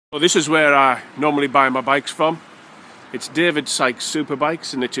Well, this is where I normally buy my bikes from. It's David Sykes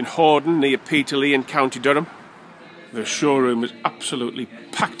Superbikes and it's in Horden near Peterlee in County Durham. The showroom is absolutely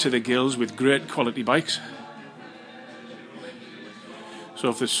packed to the gills with great quality bikes. So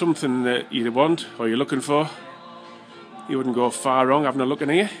if there's something that you want or you're looking for, you wouldn't go far wrong having a look in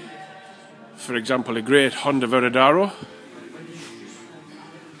here. For example, a great Honda Veradaro.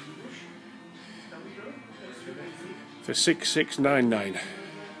 For $6,699.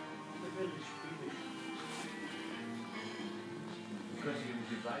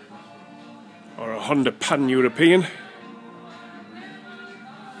 Or a Honda Pan-European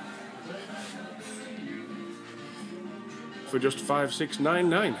for just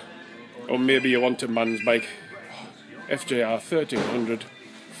 $5,699. Or maybe you want a man's bike, FJR 1300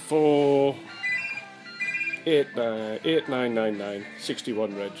 for $8,999,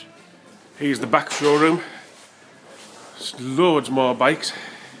 61 reg. Here's the back showroom. There's loads more bikes,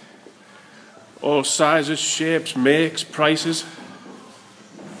 all sizes, shapes, makes, prices.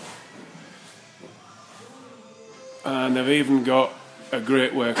 And they've even got a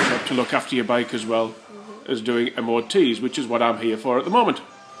great workshop to look after your bike as well as doing MOTs, which is what I'm here for at the moment.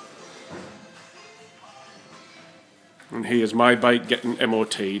 And here's my bike getting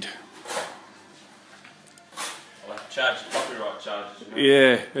MOT'd. I'll have to charge the copyright charges.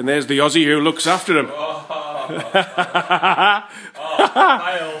 Yeah, and there's the Aussie who looks after him.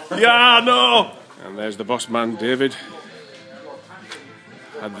 Yeah, no! And there's the boss man, David.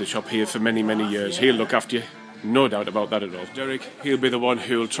 Had the shop here for many, many years. He'll look after you. No doubt about that at all. Derek, he'll be the one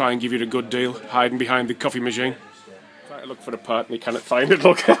who'll try and give you a good deal, hiding behind the coffee machine. Try to look for a part and he cannot find it,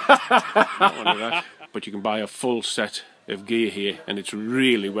 look. Not one of that. But you can buy a full set of gear here and it's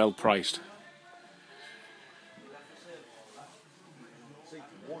really well priced.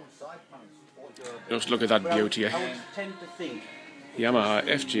 Just look at that beauty. Yamaha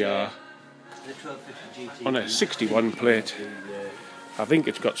FJR on a 61 plate. I think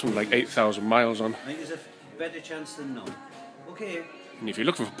it's got something like 8,000 miles on. I think there's a better chance than none. Okay. And if you're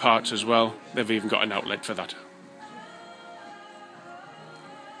looking for parts as well, they've even got an outlet for that.